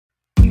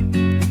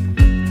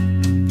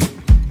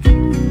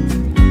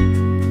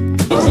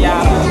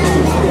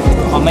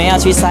要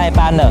去塞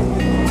班了。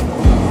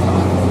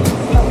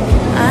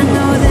I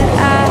know that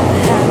I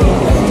have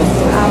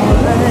power.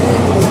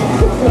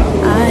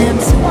 I am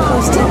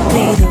supposed to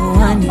be the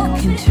one you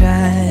can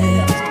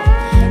trust.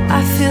 I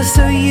feel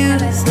so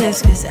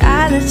useless 'cause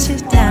I let you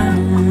down.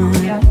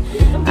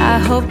 I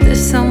hope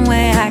there's some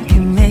way I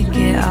can make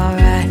it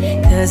alright,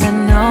 'cause I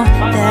know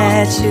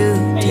that you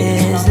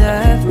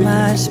deserve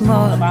much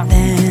more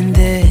than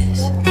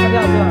this.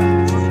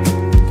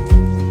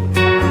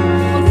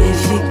 If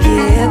you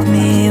give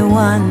me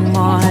one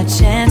more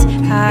chance,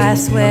 I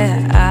swear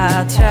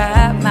I'll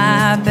try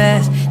my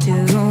best to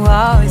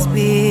always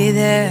be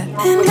there.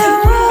 And I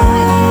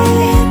want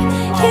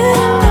you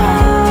to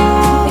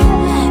know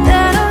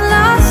that I'm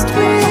lost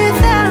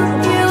without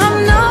you. I'm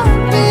not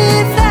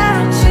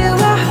without you.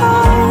 I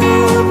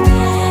hope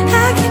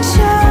I can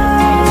show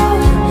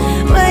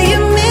what you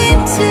mean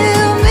to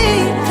me,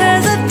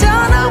 'cause I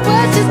don't know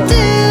what to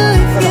do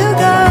if you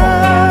go.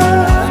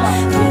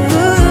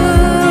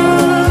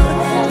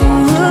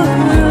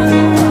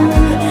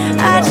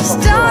 I just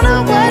don't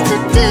know what to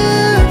do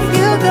if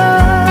you go.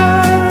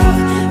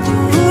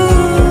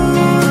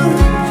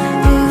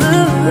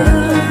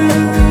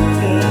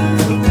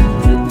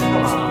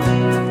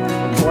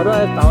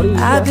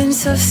 I've been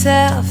so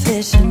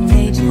selfish and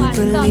made you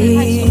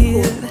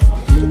believe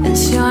that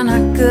you're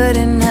not good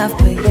enough,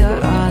 but you're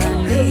all I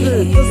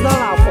need.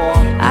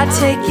 I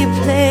take you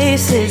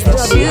places that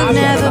you've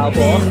never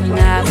been.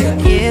 I would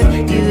give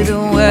you the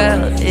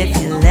world if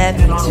you let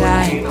me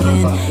try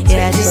again.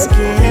 Yeah, just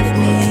give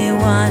me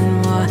one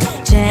more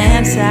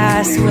chance.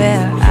 I swear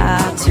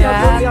I'll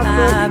try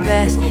my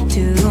best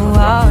to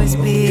always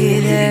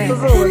be there.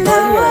 And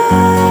I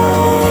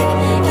want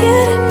you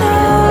to know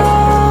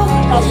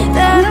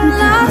that I'm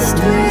lost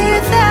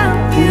without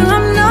you.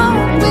 I'm not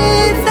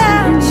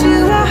without you.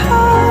 I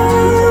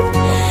hope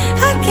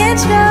I can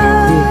show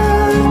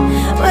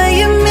what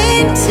you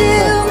mean to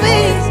me,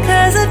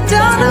 'cause I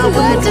don't know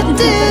what to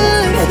do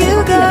if you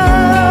go.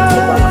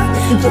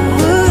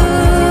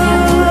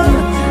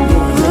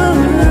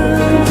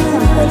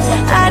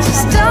 I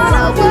just don't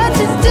know what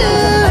to do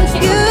if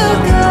you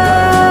go.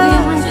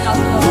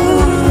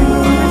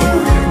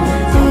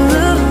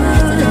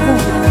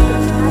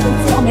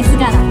 没事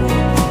干了，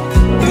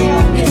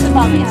吃饱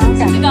没事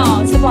干，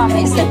吃饱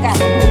没事干。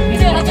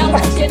对他讲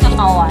真的好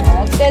玩了，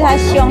对他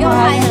凶啊，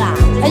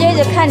他就一直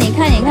看你，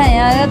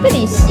要跟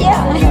你笑。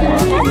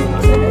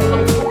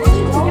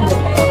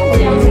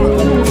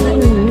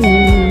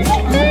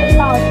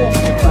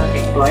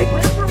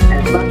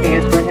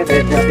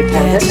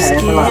Just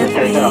give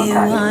me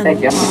one more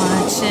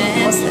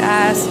chance.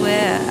 I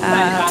swear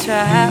I'll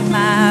try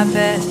my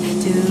best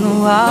to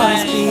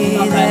always be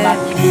there.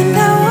 And I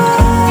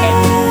want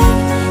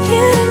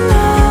you to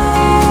know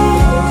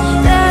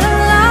that I'm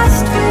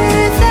lost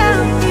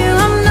without you.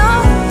 I'm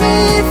not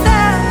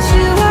without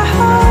you. I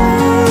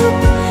hope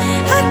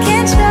I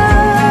can show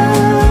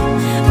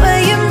what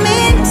you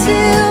mean to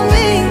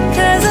me,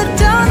 'cause I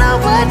don't know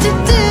what to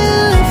do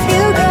if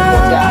you go.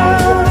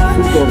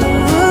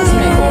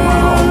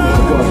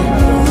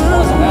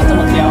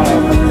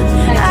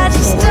 I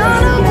just don't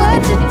know what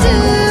to do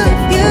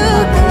if you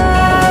go.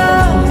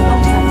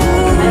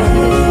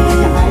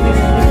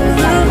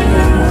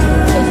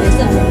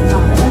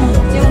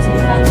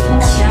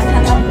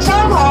 山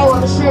口我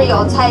们是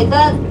有菜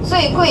单，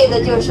最贵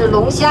的就是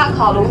龙虾，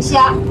烤龙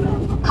虾。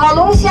烤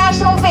龙虾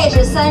收费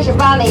是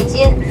38美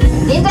金，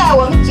您在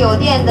我们酒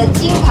店的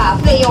金卡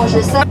费用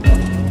是3。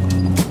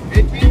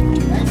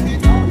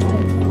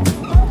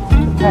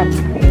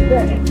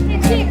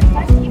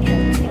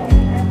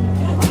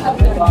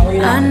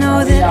I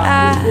know that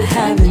I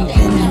haven't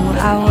been who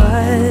I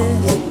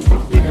was.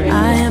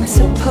 I am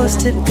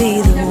supposed to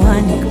be the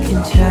one you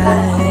can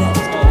trust.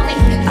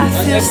 I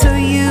feel so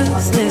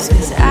useless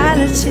 'cause I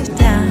let you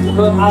down.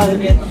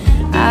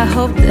 I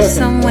hope there's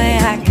some way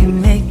I can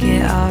make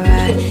it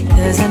alright,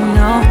 'cause I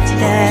know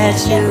that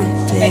you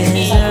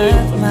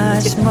deserve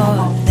much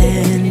more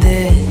than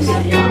this.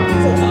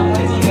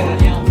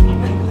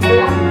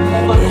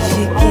 If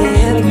you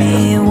give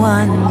me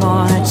one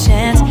more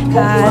chance,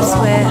 I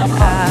swear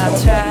I'll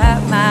try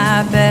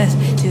my best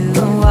to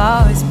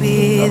always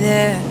be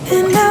there.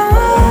 And I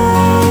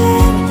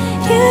want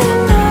you to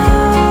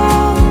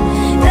know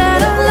that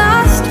I'm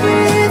lost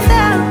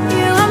without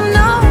you. I'm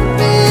not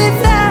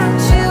without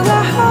you.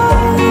 I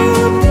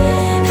hope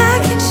I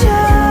can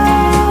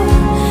show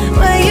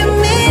what you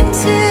mean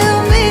to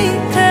me,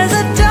 'cause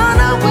I don't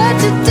know what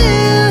to do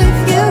if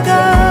you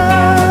go.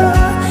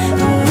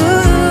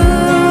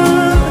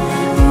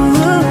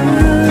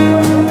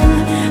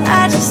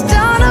 I just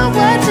don't know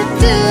what to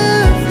do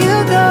if you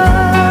go.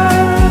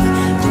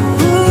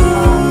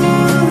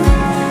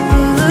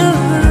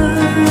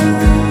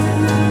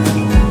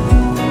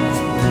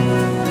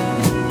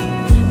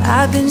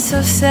 I've been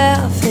so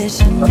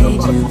selfish and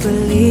made you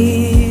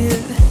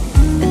believe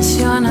that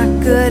you're not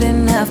good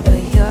enough,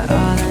 but you're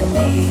all I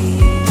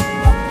need.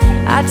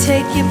 I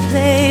take you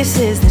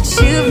places that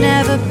you've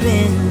never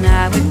been.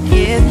 I would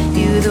give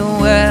you the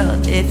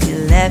world if you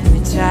let me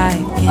try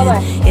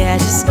again. Yeah,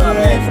 just give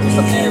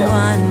me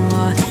one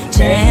more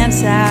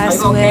chance. I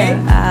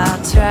swear I'll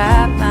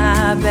try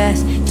my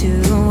best to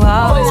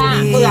always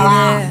be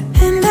there.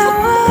 And I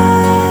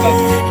want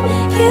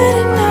you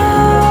to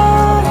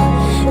know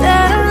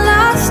that I'm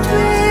lost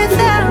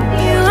without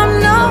you. I'm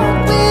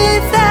lost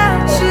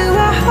without you.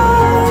 I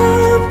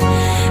hope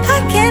I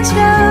can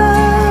show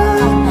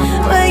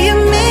what you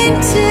mean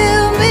to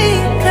me,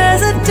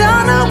 'cause I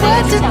don't know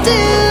what to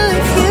do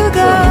if you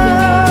go.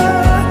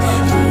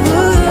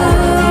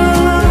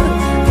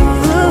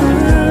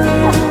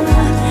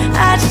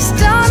 I just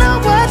don't know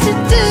what to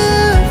do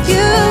if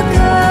you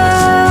go.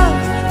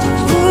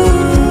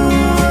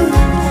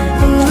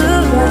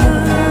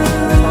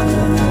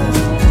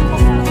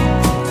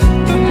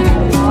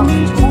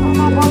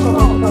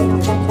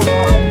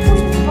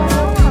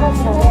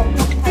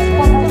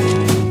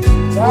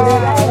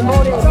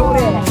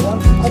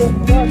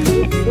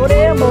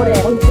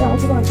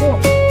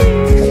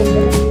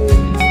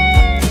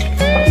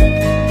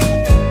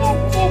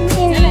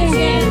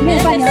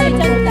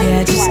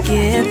 Yeah, just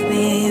give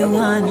me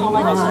one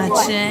more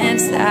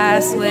chance. I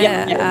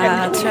swear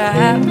I'll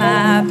try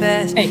my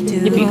best to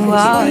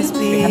always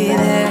be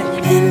there.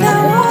 And I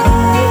want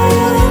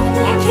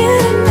you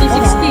to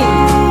know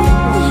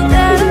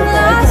that I'm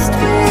lost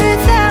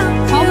without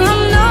you.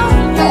 I'm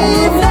lost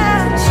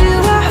without you.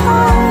 I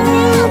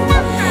hope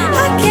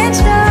I can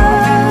show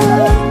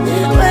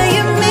what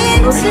you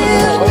mean to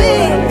me,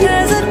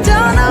 'cause I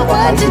don't know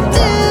what to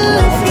do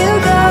if you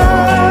go.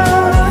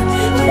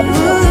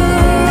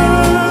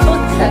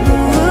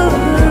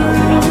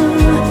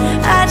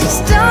 I just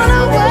don't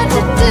know what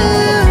to do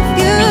if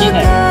you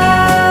go.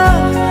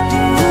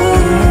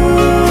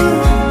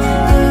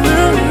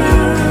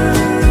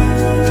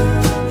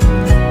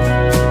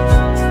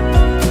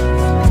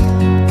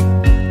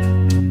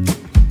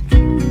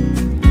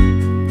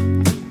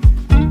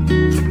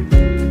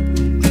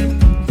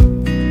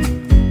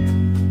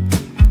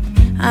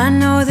 I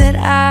know that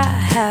I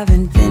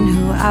haven't been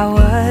who I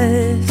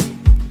was.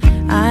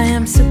 I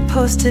am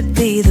supposed to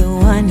be the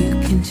one you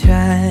can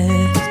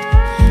trust.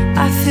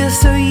 I feel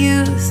so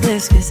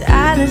useless 'cause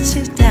I let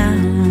you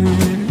down.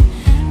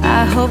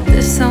 I hope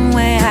there's some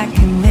way I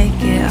can make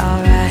it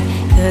alright,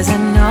 'cause I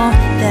know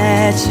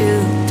that you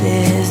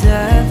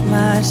deserve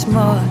much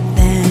more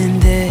than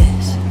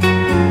this.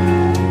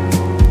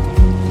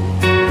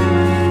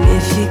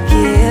 If you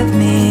give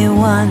me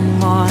one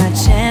more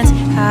chance,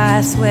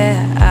 I swear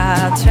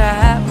I'll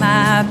try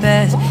my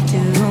best to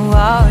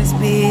always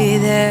be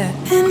there.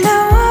 And I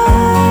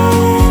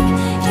want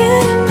you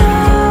to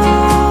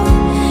know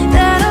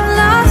that I'm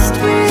lost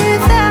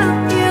without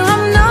you.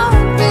 I'm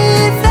lost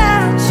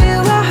without you.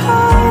 I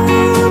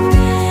hope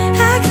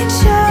I can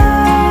show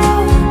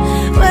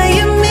what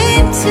you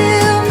mean to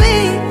me,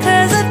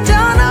 'cause I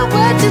don't know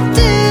what to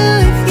do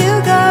if you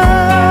go.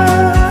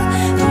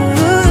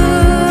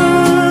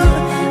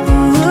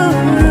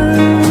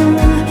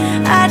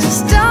 I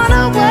just don't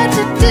know what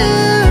to do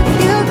if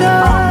you go.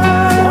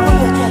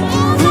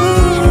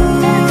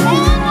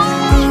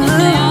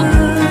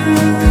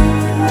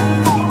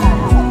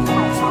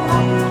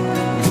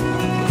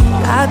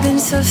 I've been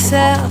so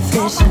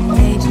selfish, I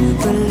made you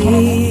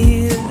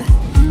believe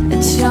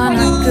that you're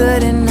not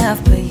good enough,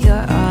 but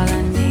you're all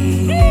I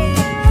need.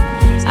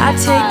 I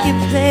take you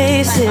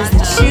places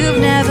that you've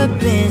never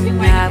been.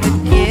 I would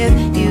give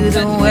you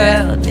the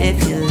world if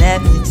you let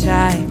me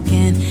try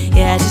again.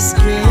 Yeah, just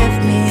give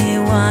me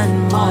one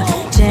more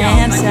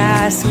chance.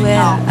 I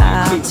swear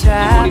I'll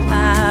try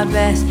my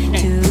best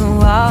to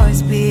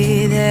always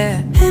be there.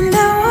 And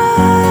I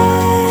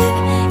want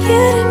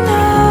you to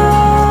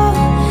know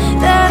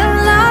that I'm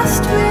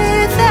lost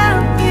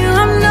without you.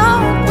 I'm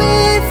lost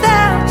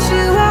without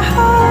you. I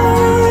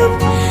hope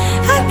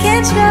I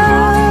can show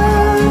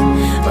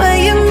what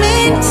you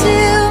mean to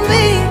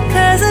me,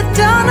 'cause I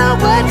don't know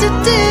what to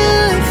do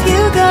if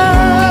you go.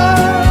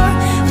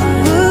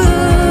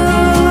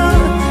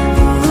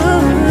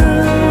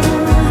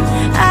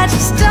 I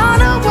just don't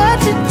know what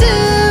to do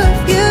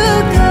if you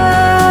go.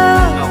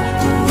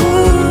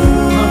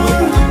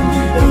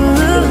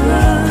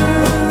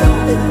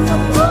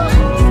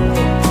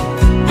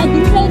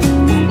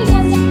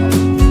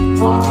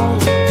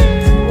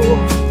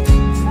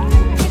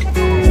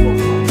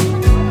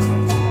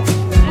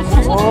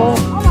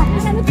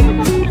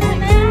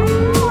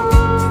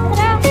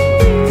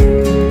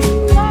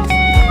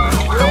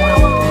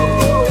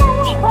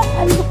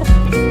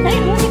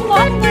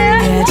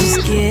 Yeah, just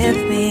give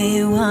me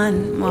one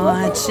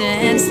more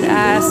chance.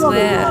 I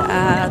swear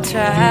I'll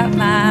try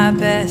my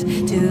best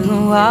to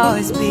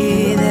always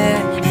be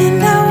there.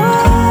 And I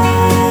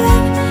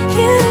want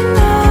you to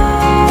know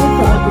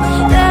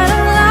that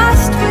I'm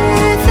lost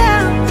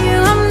without you.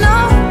 I'm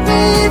lost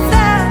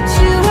without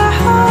you. I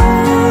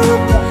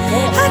hope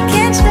I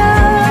can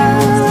show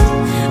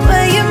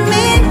what you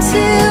mean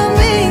to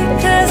me,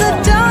 'cause I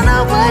don't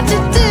know what to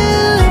do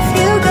if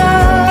you go.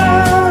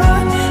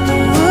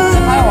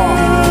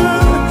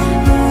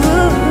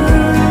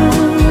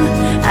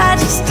 I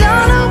just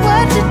don't know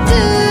what to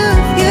do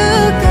if you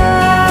go.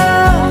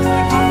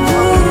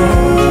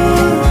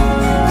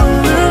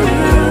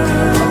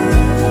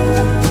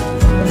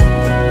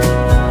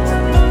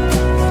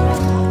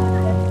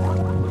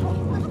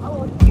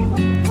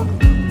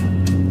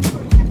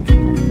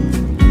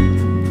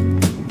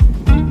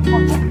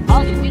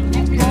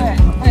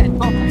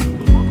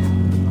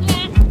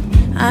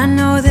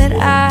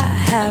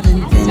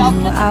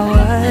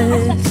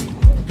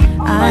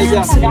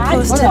 am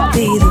supposed to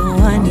be the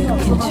one you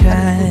can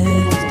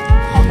trust.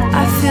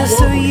 I feel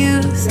so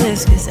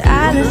useless cause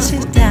I let you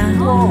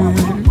down.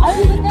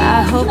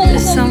 I hope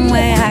there's some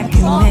way I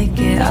can make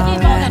it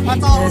alright,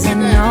 cause I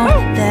know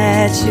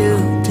that you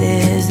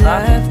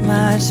deserve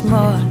much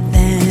more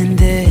than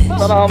this.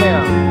 到后面了，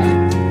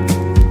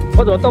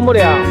我怎么动不了？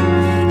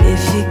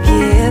 If you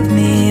give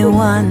me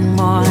one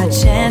more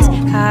chance,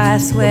 I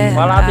swear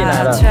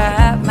I'll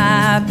try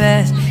my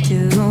best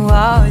to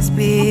always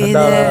be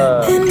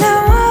there. And I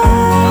want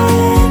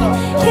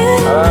you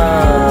to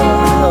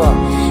know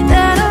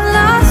that I'm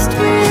lost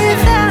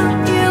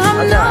without you.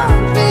 I'm not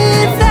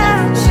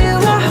without you.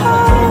 I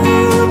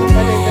hope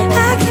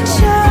I can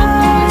show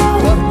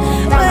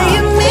what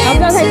you mean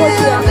to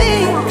me,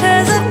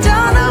 cause I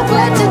don't know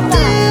what to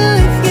do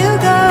if you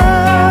go.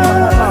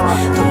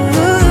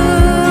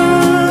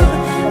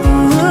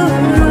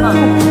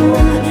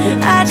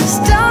 I just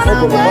don't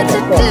know what to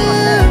do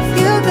if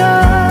you go.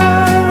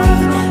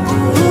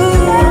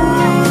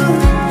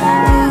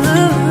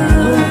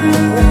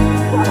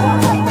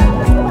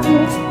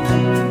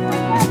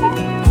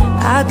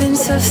 I've been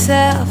so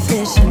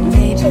selfish and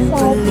made you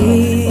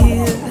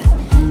believe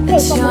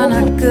that you're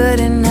not good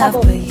enough,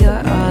 but you're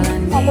all I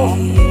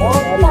need.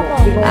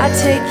 I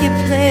take you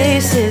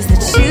places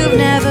that you've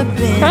never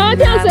been. I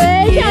give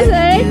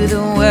you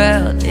the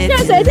world if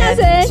you let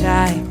me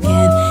try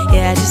again.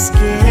 Yeah, just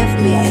give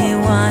me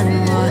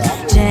one more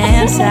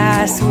chance.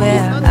 I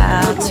swear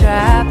I'll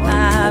try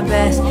my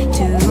best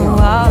to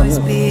always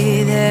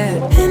be there.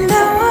 And I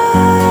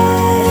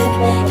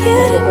want you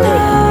to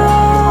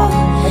know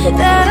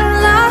that I'm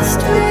lost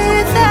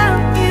without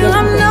you.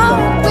 I'm not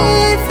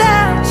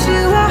without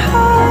you. I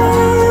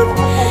hope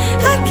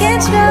I can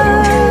show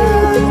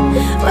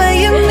what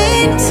you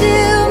mean to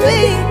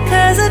me,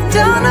 cause I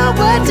don't know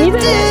what to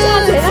do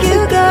if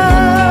you go.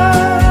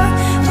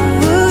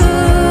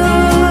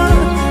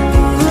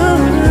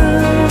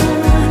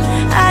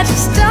 I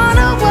just don't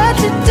know what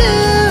to do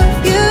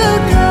if you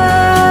go.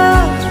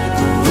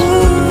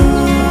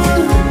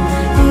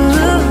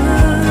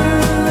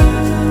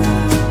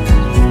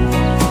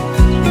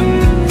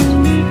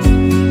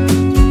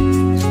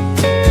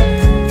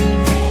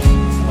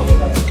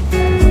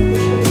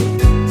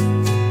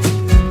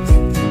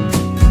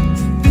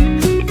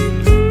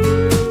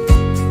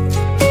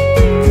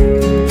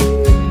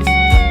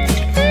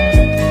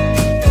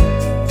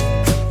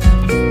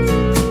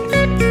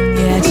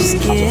 Yeah, just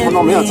give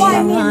me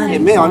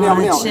one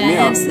more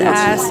chance.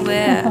 I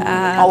swear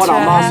I'll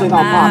try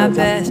my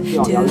best to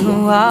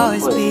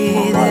always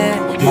be there.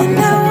 And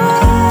I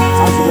want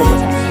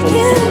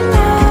you to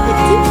know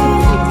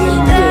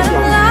that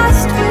I'm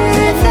lost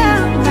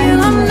without you.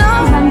 I'm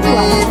not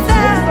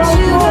without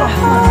you. I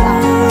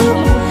hope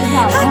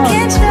I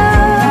can show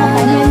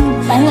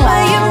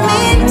what you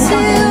mean to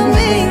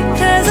me,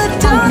 cause I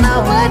don't know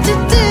what to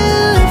do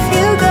if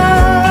you go.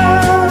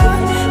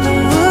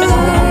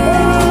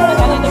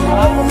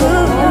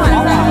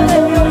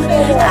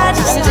 I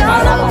just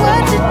don't know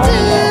what to do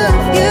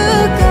if you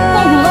go.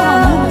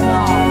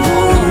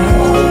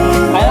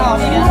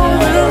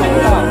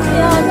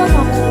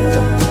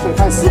 太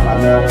死板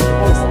了，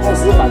太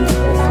死板，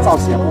造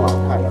起来不好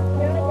看了。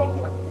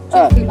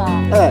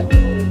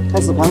太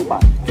死板。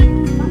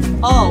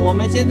哦，我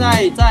们现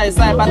在在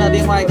塞班的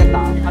另外一个岛，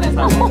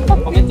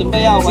我们准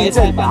备要回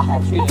塞班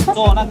去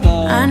坐那个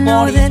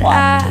玻璃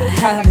船，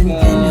看那个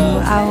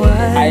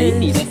海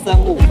底的生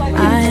物。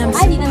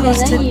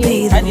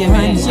海底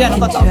没，现在能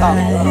够找到。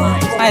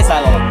太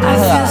闪了，太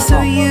好了。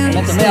我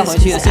们准备要回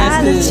去了，现在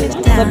是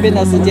这边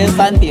的时间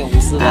3点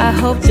50分，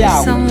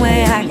下午。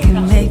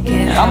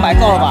200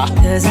够了吧？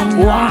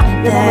哇，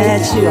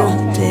去了，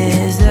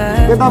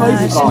跟他们一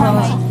起走，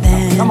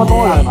那么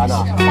多人来的。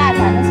大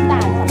船的是大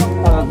船。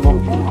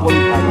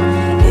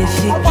 If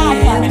you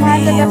give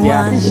me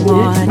one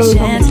more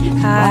chance,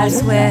 I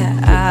swear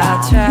I'll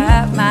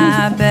try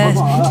my best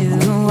to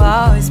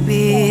always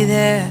be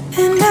there.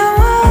 And I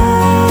want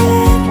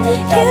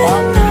you to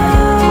know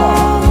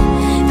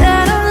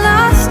that I'm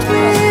lost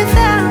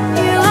without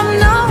you. I'm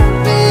not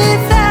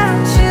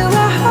without you. I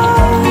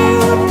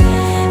hope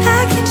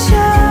I can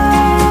show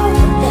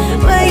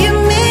what you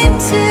mean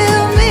to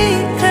me,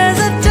 cause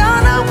I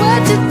don't know what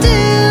to do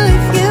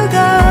if you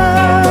go.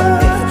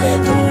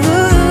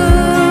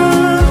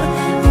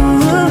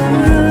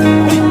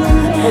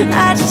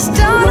 I just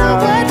don't know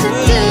what to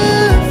do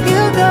if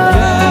you go.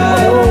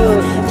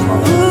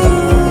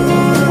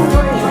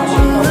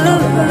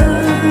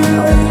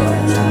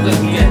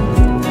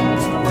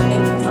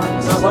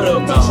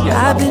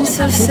 I've been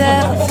so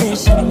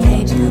selfish and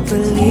made you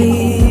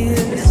believe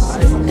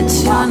that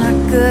you're not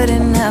good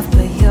enough,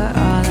 but you're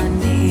all I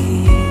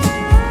need.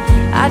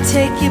 I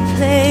take you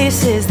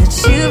places that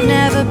you've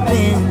never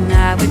been.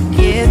 I would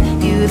give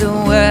you the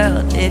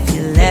world if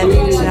you let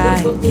me try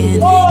again.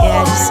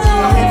 Yeah, just give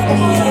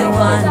me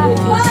one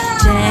more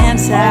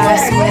chance. I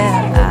swear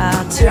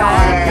I'll try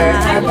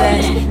my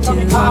best to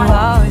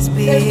always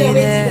be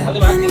there.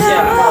 And I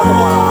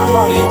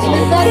want you to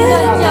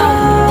know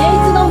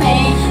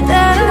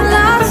that I'm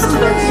lost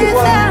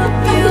without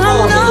you.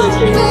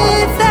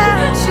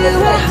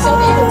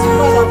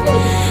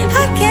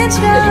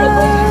 can't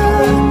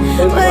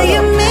show what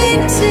you mean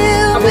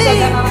to me,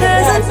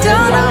 'cause I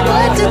don't know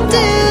what to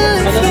do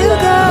if you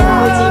go.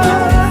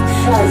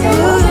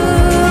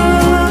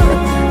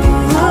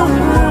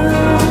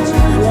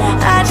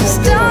 I just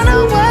don't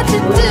know what to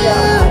do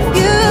if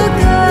you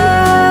go.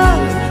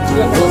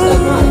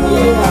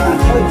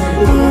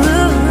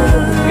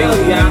 没有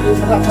鱼啊，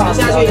跑下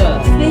去的。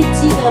飞机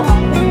的航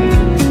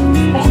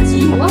飞机，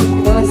哇，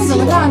怎么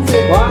这样子？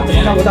哇，怎么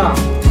看不到？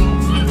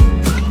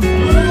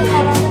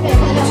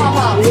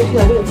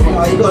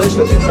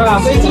对吧？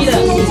飞机的。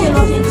哎，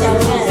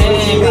飞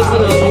机的。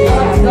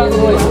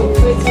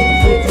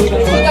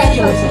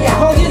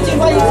后面尽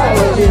快一看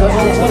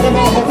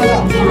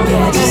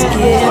，Just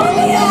give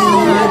me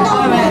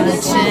another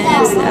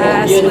chance.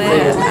 I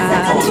swear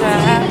I'll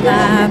try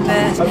my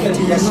best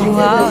to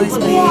always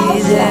be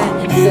there.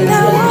 And I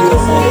won't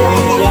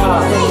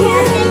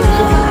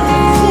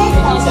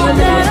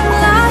that I'm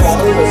lost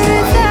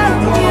without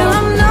you.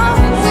 I'm not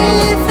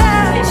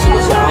without you.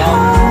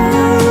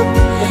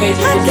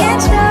 I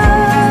can't show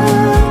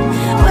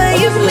what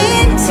you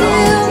mean to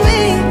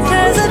me,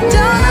 'cause I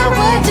don't know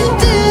what to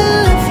do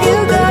if you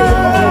go.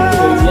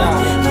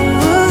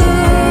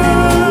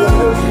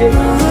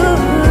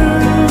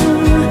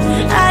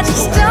 I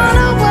just don't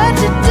know what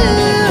to do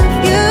if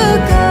you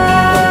go.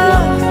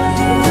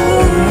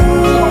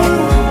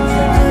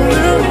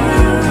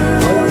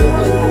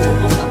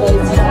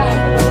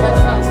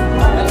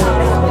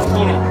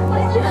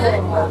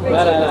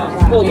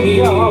鳄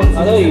鱼、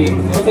好多鱼，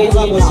飞机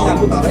我想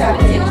不到。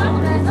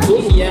主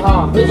体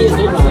哈，飞机主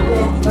体。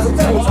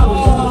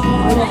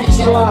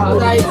哇，好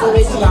大一只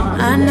飞机啊！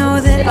 I know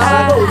that I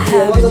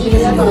have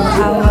no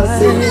power.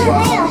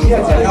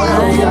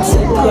 I'm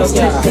supposed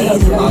to be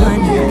the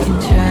one you can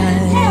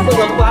trust.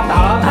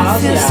 I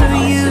feel so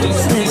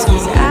useless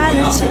 'cause I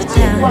let you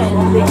down.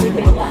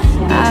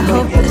 I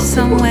hope there's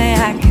some way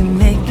I can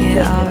make it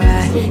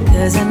alright,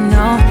 'cause I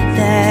know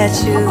that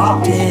you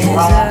deserve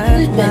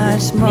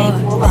much more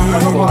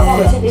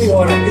than this.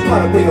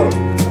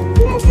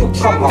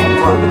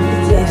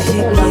 If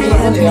you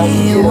give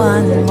me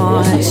one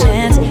more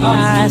chance,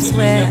 I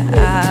swear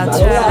I'll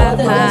try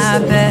my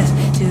best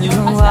to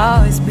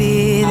always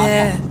be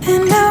there.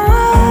 And I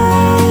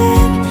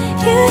want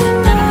you to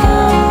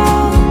know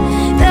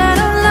that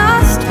I'm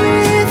lost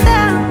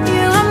without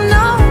you. I'm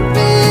not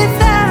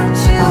without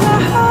you. I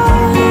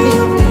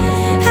hope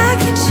I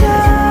can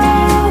show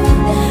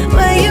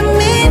what you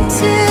mean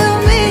to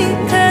me,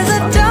 'cause I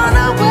don't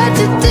know what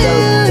to do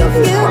if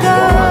you go.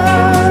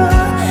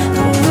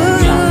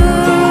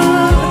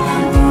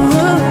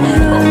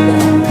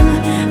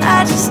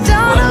 I just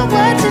don't know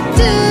what to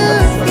do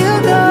if you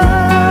go.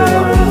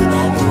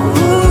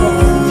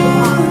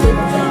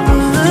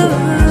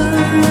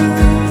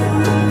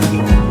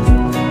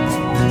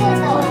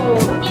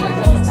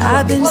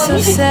 I've been so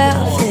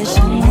selfish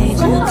and made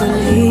you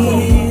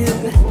believe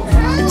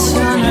that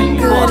you're not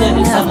good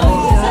enough.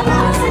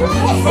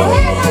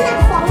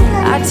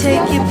 I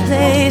take you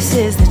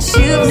places that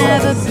you've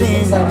never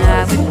been. I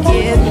would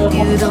give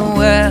you the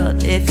world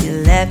if you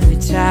let me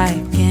try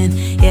again.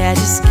 Yeah,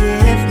 just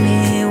give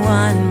me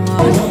one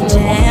more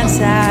chance.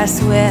 I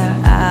swear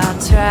I'll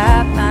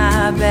try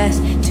my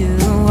best to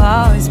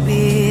always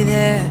be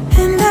there.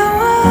 And I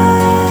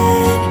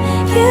want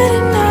you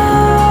to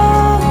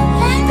know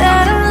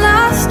that I'm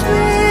lost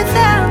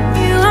without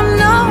you. I'm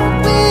not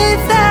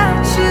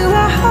without you.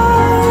 I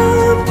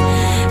hope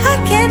I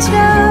can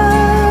show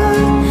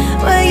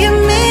what you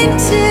mean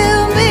to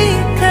me,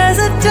 'cause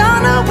I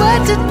don't know what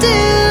to do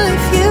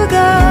if you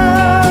go.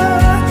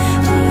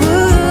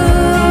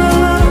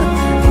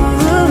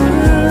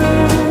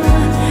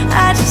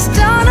 I just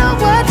don't know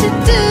what to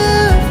do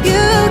if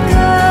you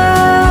go.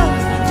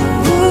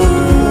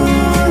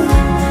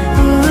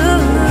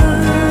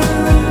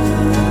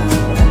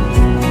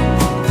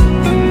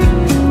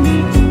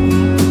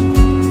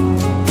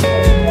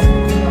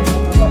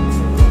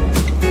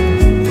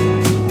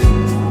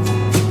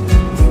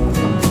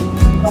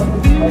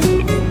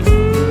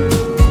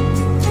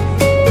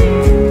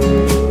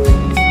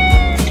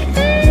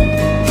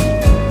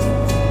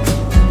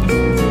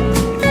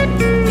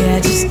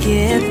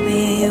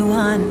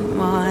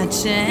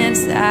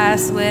 I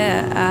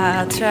swear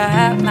I'll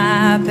try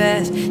my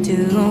best to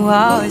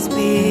always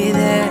be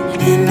there.